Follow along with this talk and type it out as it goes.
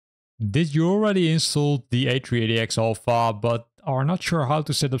Did you already install the A380X Alpha but are not sure how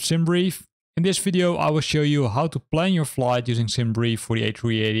to set up SimBrief? In this video I will show you how to plan your flight using SimBrief for the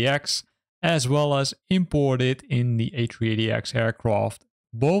A380X, as well as import it in the A380X aircraft,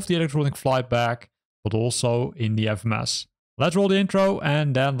 both the electronic flight bag but also in the FMS. Let's roll the intro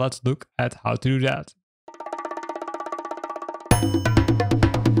and then let's look at how to do that.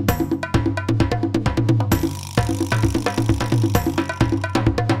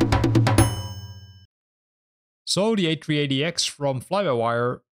 So the A380X from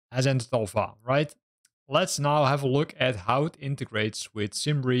FlyByWire has entered Alpha, right? Let's now have a look at how it integrates with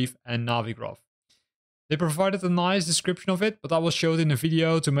SimBrief and Navigraph. They provided a nice description of it, but I will show it in a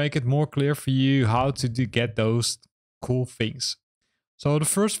video to make it more clear for you how to get those cool things. So the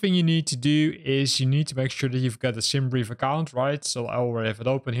first thing you need to do is you need to make sure that you've got a SimBrief account, right? So I already have it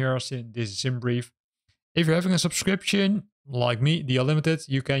open here. This is SimBrief. If you're having a subscription, like me, the Unlimited,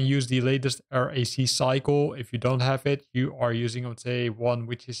 you can use the latest RAC cycle. If you don't have it, you are using, I would say, one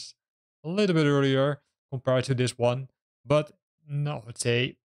which is a little bit earlier compared to this one. But no, I would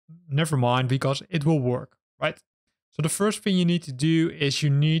say, never mind, because it will work, right? So the first thing you need to do is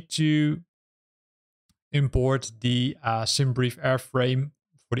you need to import the SimBrief airframe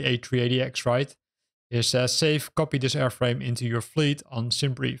for the A380X, right? It says save, copy this airframe into your fleet on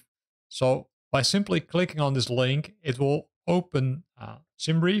SimBrief. So by simply clicking on this link, it will open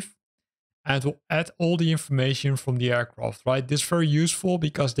SimBrief and it will add all the information from the aircraft, right? This is very useful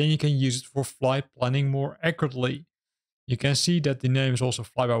because then you can use it for flight planning more accurately. You can see that the name is also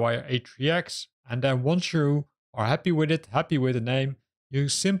FlyByWire A380X. And then once you are happy with it, happy with the name, you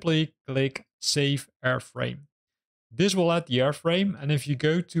simply click Save Airframe. This will add the airframe. And if you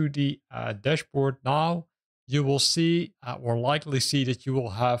go to the dashboard now, you will see or likely see that you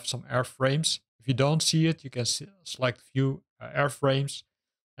will have some airframes. If you don't see it, you can select View Airframes.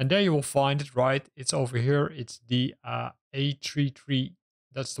 And there you will find it, right? It's over here. It's the A33.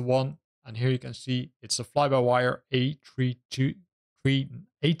 That's the one. And here you can see it's the FlyByWire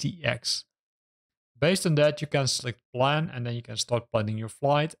A380X. Based on that, you can select Plan and then you can start planning your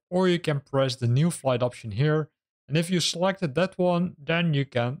flight. Or you can press the New Flight option here. And if you selected that one, then you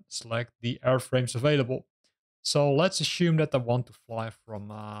can select the airframes available. So let's assume that I want to fly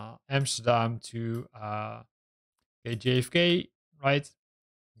from Amsterdam to JFK, right?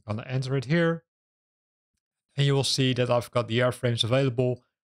 I'm gonna enter it here. And you will see that I've got the airframes available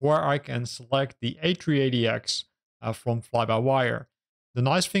where I can select the A380X from FlyByWire. The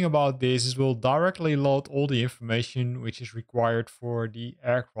nice thing about this is we'll directly load all the information which is required for the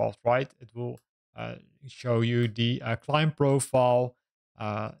aircraft, right? It will show you the climb profile,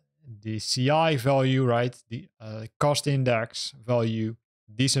 the CI value, right? The cost index value,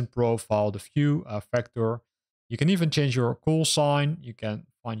 descent profile, the view factor. You can even change your call sign. You can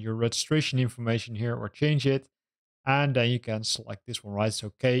find your registration information here or change it. And then you can select this one, right?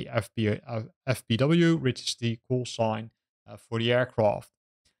 So FPW, which is the call sign for the aircraft.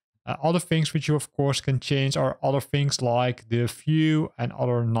 Other things which you of course can change are other things like the view and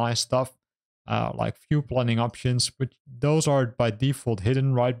other nice stuff. Like view planning options, but those are by default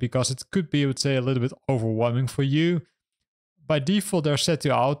hidden, right? Because it could be, I would say, a little bit overwhelming for you. By default, they're set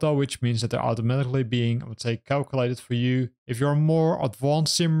to auto, which means that they're automatically being, I would say, calculated for you. If you're a more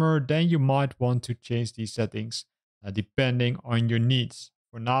advanced simmer, then you might want to change these settings depending on your needs.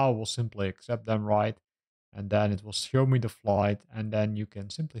 For now, we'll simply accept them, right? And then it will show me the flight, and then you can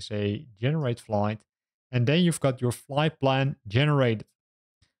simply say generate flight, and then you've got your flight plan generated.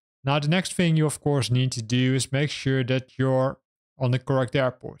 Now, the next thing you, of course, need to do is make sure that you're on the correct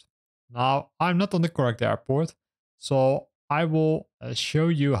airport. Now, I'm not on the correct airport, so I will show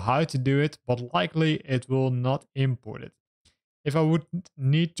you how to do it, but likely it will not import it. If I would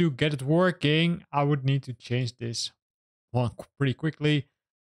need to get it working, I would need to change this one pretty quickly.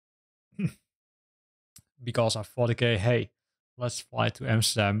 Because I thought, okay, hey, let's fly to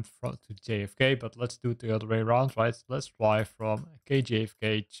Amsterdam to JFK, but let's do it the other way around, right? Let's fly from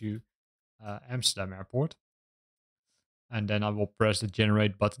KJFK to Amsterdam airport. And then I will press the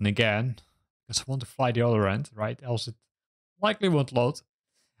generate button again because I want to fly the other end, right? Else it likely won't load.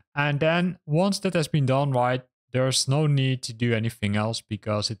 And then once that has been done, right, there's no need to do anything else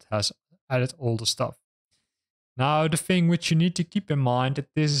because it has added all the stuff. Now, the thing which you need to keep in mind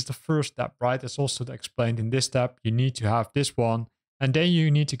that this is the first step, right? It's also explained in this step. You need to have this one, and then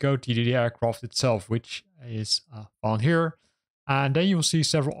you need to go to the aircraft itself, which is found here. And then you will see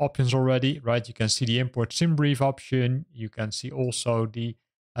several options already, right? You can see the import SimBrief option. You can see also the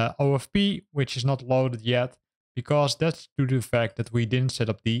OFP, which is not loaded yet, because that's due to the fact that we didn't set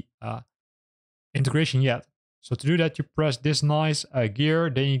up the integration yet. So to do that, you press this nice gear,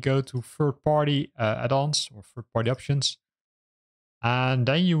 then you go to third-party add-ons or third-party options. And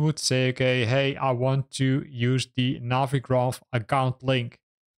then you would say, okay, hey, I want to use the Navigraph account link.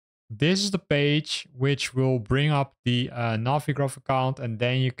 This is the page which will bring up the Navigraph account, and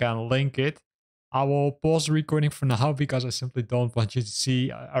then you can link it. I will pause the recording for now because I simply don't want you to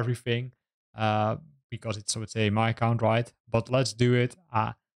see everything because it's, I would say, my account, right? But let's do it.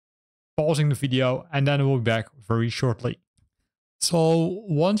 Pausing the video, and then we'll be back very shortly. So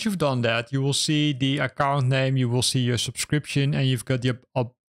once you've done that, you will see the account name, you will see your subscription, and you've got the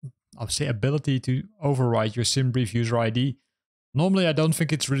ability to override your SimBrief user ID. Normally, I don't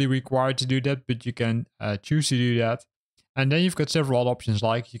think it's really required to do that, but you can choose to do that. And then you've got several other options,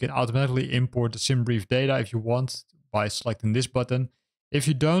 like you can automatically import the SimBrief data if you want by selecting this button. If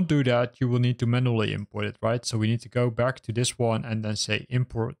you don't do that, you will need to manually import it, right? So we need to go back to this one and then say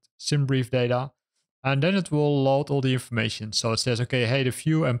import SimBrief data. And then it will load all the information. So it says, okay, hey, the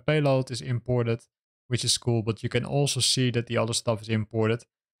view and payload is imported, which is cool, but you can also see that the other stuff is imported.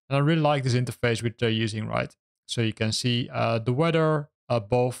 And I really like this interface which they're using, right? So you can see the weather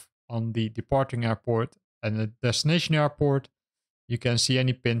both on the departing airport and the destination airport. You can see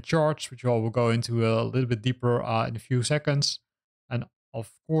any pinned charts, which I will go into a little bit deeper in a few seconds. And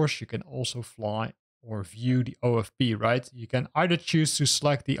of course, you can also fly or view the OFP, right? You can either choose to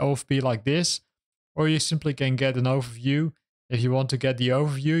select the OFP like this, or you simply can get an overview. If you want to get the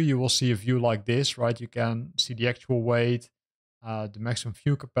overview, you will see a view like this, right? You can see the actual weight, the maximum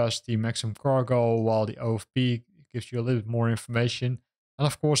fuel capacity, maximum cargo, while the OFP gives you a little bit more information. And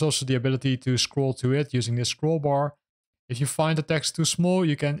of course, also the ability to scroll to it using this scroll bar. If you find the text too small,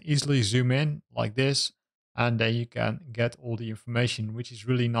 you can easily zoom in like this, and then you can get all the information, which is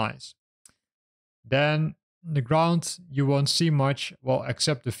really nice. Then the ground, you won't see much, well,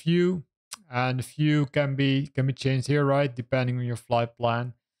 except the view. And the view can be changed here, right, depending on your flight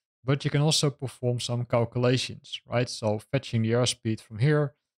plan. But you can also perform some calculations, right? So fetching the airspeed from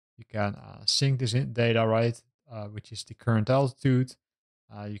here, you can sync this in data, right, which is the current altitude.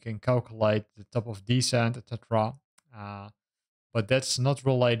 You can calculate the top of descent, etc. But that's not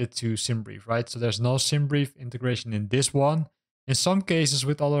related to SimBrief, right? So there's no SimBrief integration in this one. In some cases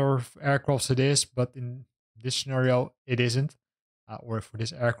with other aircrafts it is, but in this scenario it isn't. Or for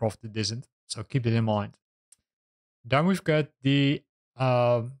this aircraft it isn't. So keep that in mind. Then we've got the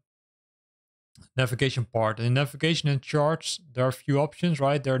navigation part. In navigation and charts, there are a few options,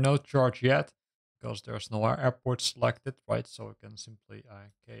 right? There are no charts yet because there's no airport selected, right? So I can simply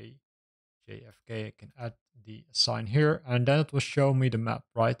JFK, I can add the sign here, and then it will show me the map,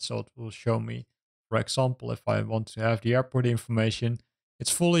 right? So it will show me, for example, if I want to have the airport information,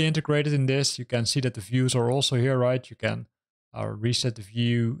 it's fully integrated in this. You can see that the views are also here, right? You can reset the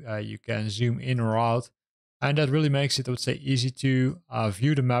view, you can zoom in or out, and that really makes it, I would say, easy to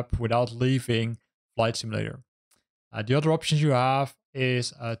view the map without leaving Flight Simulator. The other options you have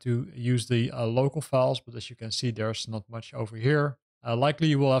is to use the local files, but as you can see, there's not much over here. Likely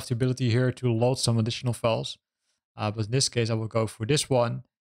you will have the ability here to load some additional files, but in this case I will go for this one,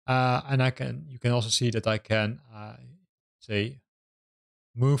 and you can also see that I can say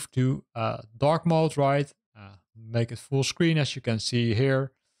move to dark mode, right? Make it full screen, as you can see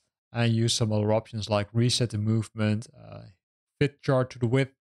here, and use some other options like reset the movement, fit chart to the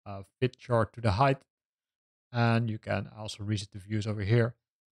width, fit chart to the height, and you can also reset the views over here.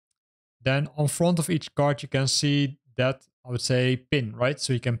 Then on front of each card you can see that, I would say, pin, right?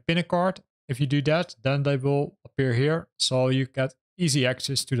 So you can pin a card. If you do that, then they will appear here. So you get easy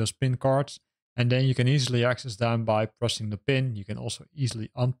access to those pin cards, and then you can easily access them by pressing the pin. You can also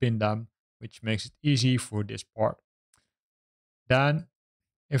easily unpin them, which makes it easy for this part. Then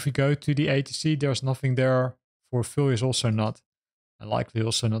if we go to the ATC, there's nothing there. For failures also not, and likely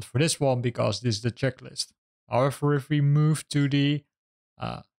also not for this one because this is the checklist. However, if we move to the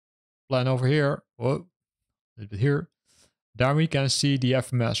plan over here, a little bit here, then we can see the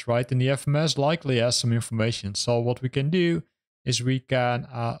FMS, right? And the FMS likely has some information. So what we can do is we can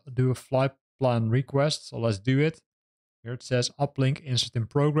do a flight plan request. So let's do it. Here it says uplink insert in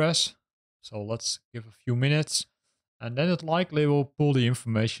progress. So let's give a few minutes, and then it likely will pull the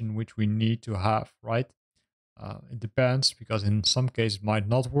information which we need to have, right? It depends, because in some cases it might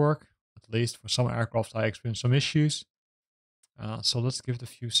not work. At least for some aircraft I experienced some issues. So let's give it a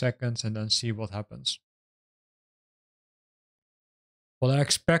few seconds and then see what happens. What I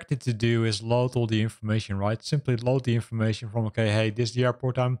expect it to do is load all the information, right? Simply load the information from, okay, hey, this is the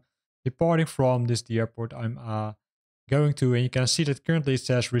airport I'm departing from, this is the airport I'm going to, and you can see that currently it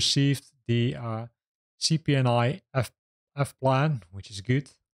says received the CPNI F plan, which is good.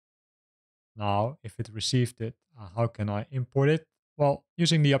 Now, if it received it, how can I import it? Well,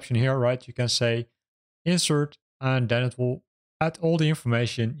 using the option here, right, you can say insert, and then it will add all the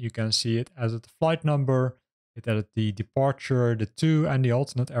information. You can see it added the flight number, it added the departure, the to and the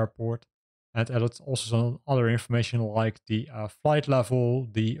alternate airport, and added also some other information like the flight level,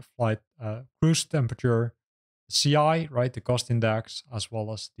 the flight cruise temperature, the CI, right, the cost index, as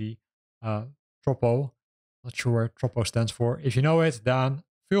well as the tropo. Not sure what tropo stands for. If you know it, then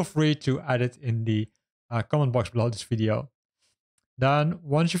feel free to add it in the comment box below this video. Then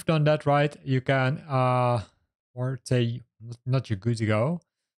once you've done that, right, you can, or say, not you're good to go,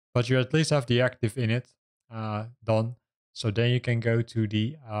 but you at least have the active in it done. So then you can go to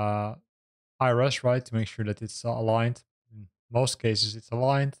the IRS, right, to make sure that it's aligned. In most cases, it's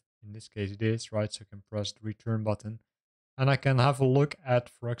aligned. In this case, it is, right? So I can press the return button. And I can have a look at,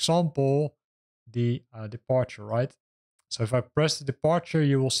 for example, the departure, right? So if I press the departure,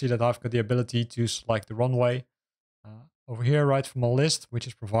 you will see that I've got the ability to select the runway over here, right, from a list which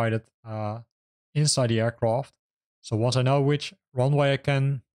is provided inside the aircraft. So once I know which runway I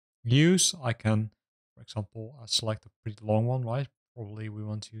can use, I can, for example, select a pretty long one, right? Probably we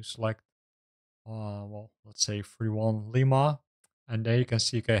want to select, well, let's say 31 Lima. And there you can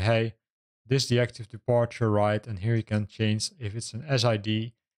see, okay, hey, this is the active departure, right? And here you can change if it's an SID.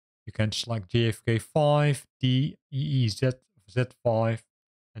 You can select JFK5, DEEZ, Z5,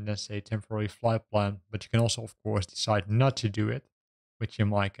 and then say temporary flight plan. But you can also, of course, decide not to do it, which in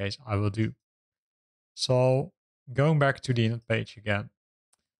my case, I will do. So going back to the init page again,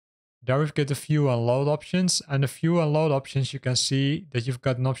 there we've got the view and load options. And the view and load options, you can see that you've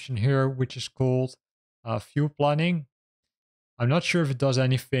got an option here, which is called view planning. I'm not sure if it does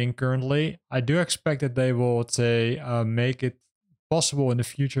anything currently. I do expect that they will say make it possible in the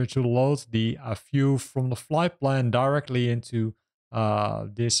future to load the view from the flight plan directly into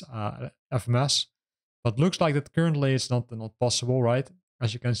this FMS. But looks like that currently it's not possible, right?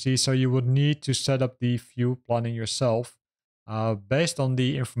 As you can see, so you would need to set up the view planning yourself based on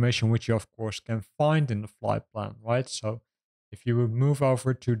the information which you of course can find in the flight plan, right? So if you would move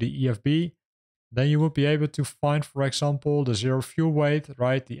over to the EFB, then you would be able to find, for example, the zero fuel weight,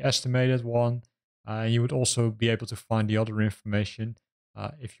 right? The estimated one. And you would also be able to find the other information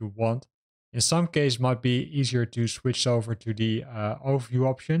if you want. In some cases, it might be easier to switch over to the overview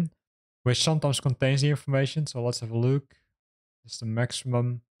option, which sometimes contains the information. So let's have a look. This is the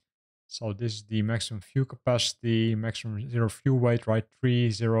maximum. So this is the maximum fuel capacity, maximum zero fuel weight, right?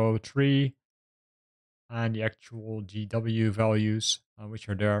 303. And the actual GW values, which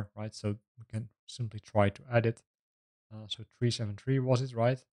are there, right? So we can simply try to add it. So 373 was it,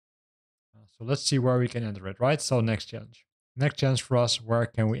 right? So let's see where we can enter it, right? So next challenge. Next challenge for us, where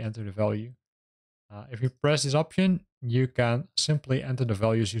can we enter the value? If you press this option, you can simply enter the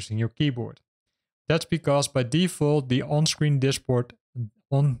values using your keyboard. That's because by default, the on-screen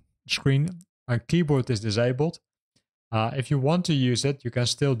keyboard is disabled. If you want to use it, you can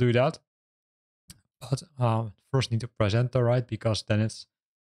still do that. But first need to press enter, right? Because then it's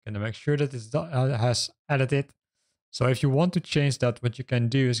going to make sure that it has added it. So if you want to change that, what you can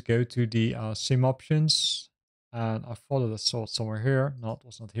do is go to the sim options. And I thought that I saw it somewhere here. No, it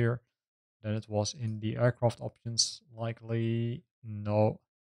was not here. Then it was in the aircraft options. Likely, no.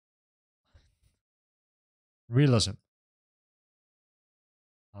 Realism.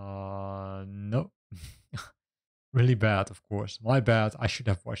 No. Really bad, of course. My bad. I should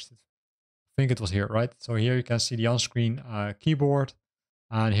have watched it. I think it was here, right? So here you can see the on-screen keyboard.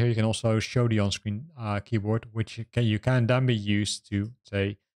 And here you can also show the on-screen keyboard, which you can then be used to,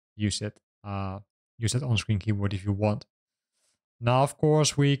 say, use that on-screen keyboard if you want. Now, of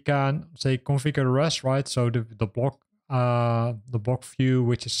course, we can say configure the rest, right? So the block view,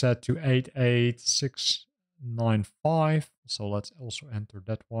 which is set to 88695. So let's also enter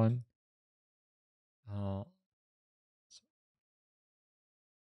that one.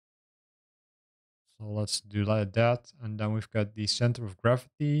 So let's do like that. And then we've got the center of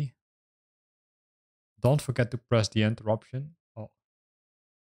gravity. Don't forget to press the enter option. Oh.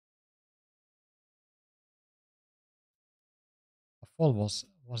 I thought was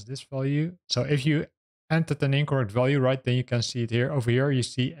this value. So if you entered an incorrect value, right, then you can see it here. Over here, you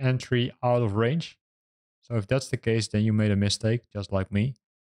see entry out of range. So if that's the case, then you made a mistake, just like me.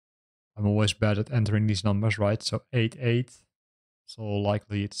 I'm always bad at entering these numbers, right? So 88. So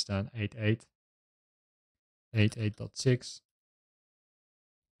likely it's then 88. 88.6.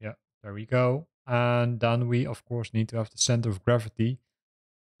 Yeah, there we go. And then we, of course, need to have the center of gravity.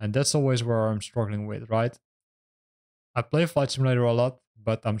 And that's always where I'm struggling with, right? I play Flight Simulator a lot,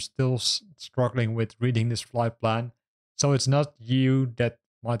 but I'm still struggling with reading this flight plan. So it's not you that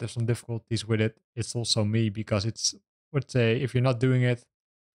might have some difficulties with it. It's also me, because it's, let's say, if you're not doing it,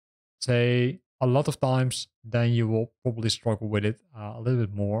 say, a lot of times, then you will probably struggle with it a little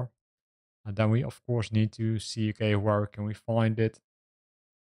bit more. And then we, of course, need to see, okay, where can we find it?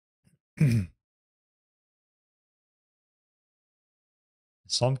 In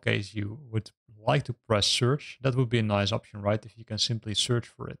some case, you would like to press search. That would be a nice option, right? If you can simply search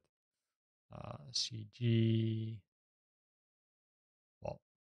for it. CG. Well,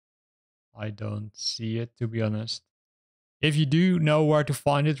 I don't see it, to be honest. If you do know where to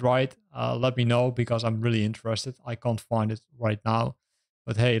find it, right, let me know, because I'm really interested. I can't find it right now.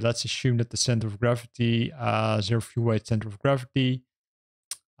 But hey, let's assume that the center of gravity, zero fuel weight center of gravity,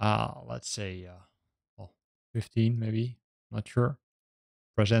 let's say well, 15 maybe, not sure.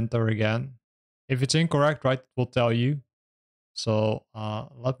 Press enter again. If it's incorrect, right, it will tell you. So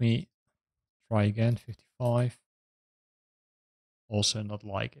let me try again, 55. Also not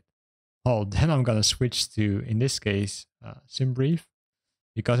like it. Oh, then I'm gonna switch to, in this case, SimBrief.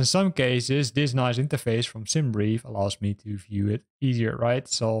 Because in some cases, this nice interface from SimBrief allows me to view it easier, right?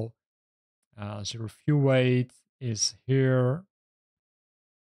 So zero fuel weight is here.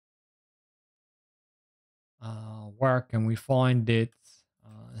 Where can we find it?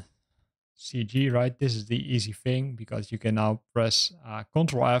 CG, right? This is the easy thing, because you can now press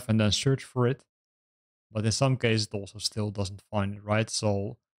Ctrl F and then search for it. But in some cases, it also still doesn't find it, right?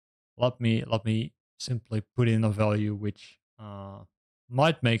 So let me simply put in a value which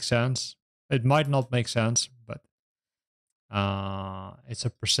might make sense. It might not make sense, but it's a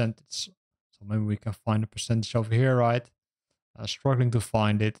percentage. So maybe we can find a percentage over here, right? Struggling to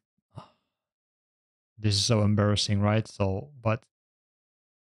find it. This is so embarrassing, right? So, but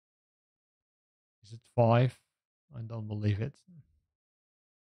is it 5? I don't believe it.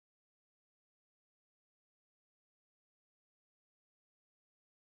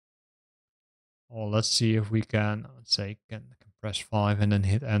 Or let's see if we can, let's say, can press 5 and then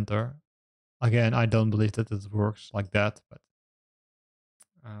hit enter. Again, I don't believe that it works like that, but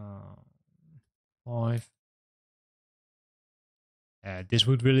 5. This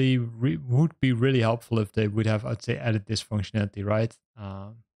would really would be really helpful if they would have, I'd say, added this functionality, right? So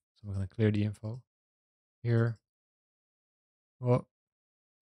I'm gonna clear the info here. Oh.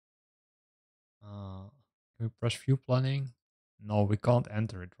 Can we press view planning? No, we can't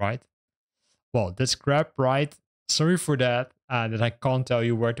enter it, right? Well, that's crap, right? Sorry for that, that I can't tell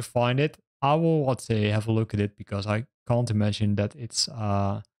you where to find it. I will, let's say, have a look at it, because I can't imagine that it's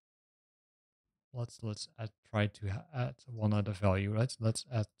let's try to add one other value, right? Let's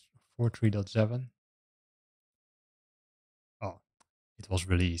add 43.7. Oh, it was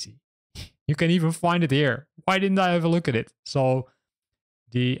really easy. You can even find it here. Why didn't I have a look at it? So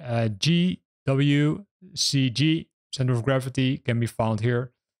the GWCG, center of gravity, can be found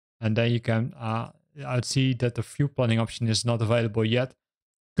here. And then you can, I'd see that the fuel planning option is not available yet.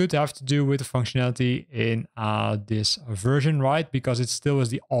 Could have to do with the functionality in this version, right? Because it still is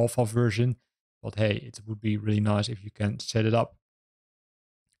the alpha version. But hey, it would be really nice if you can set it up.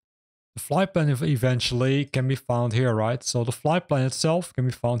 The flight plan eventually can be found here, right? So the flight plan itself can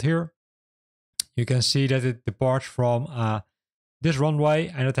be found here. You can see that it departs from this runway,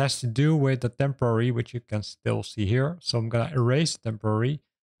 and it has to do with the temporary, which you can still see here. So I'm going to erase the temporary,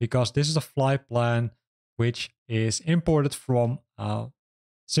 because this is a flight plan which is imported from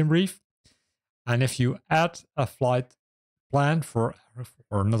SimBrief. And if you add a flight plan or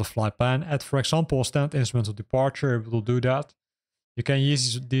another flight plan, add, for example, standard instrument of departure, it will do that. You can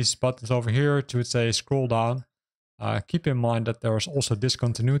use these buttons over here to, say, scroll down. Keep in mind that there is also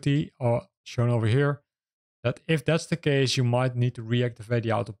discontinuity shown over here. That if that's the case, you might need to reactivate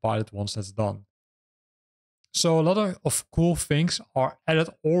the autopilot once that's done. So a lot of cool things are added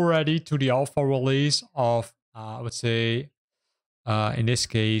already to the alpha release of, I would say, in this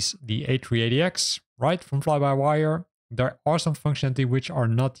case, the A380X, right, from FlyByWire. There are some functionality which are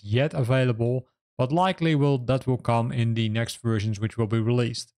not yet available, but likely that will come in the next versions which will be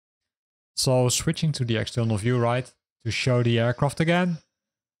released. So switching to the external view, right, to show the aircraft again.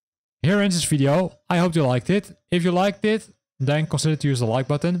 Here ends this video. I hope you liked it. If you liked it, then consider to use the like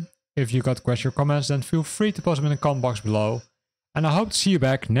button. If you got questions or comments, then feel free to post them in the comment box below. And I hope to see you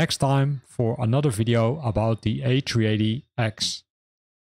back next time for another video about the A380X.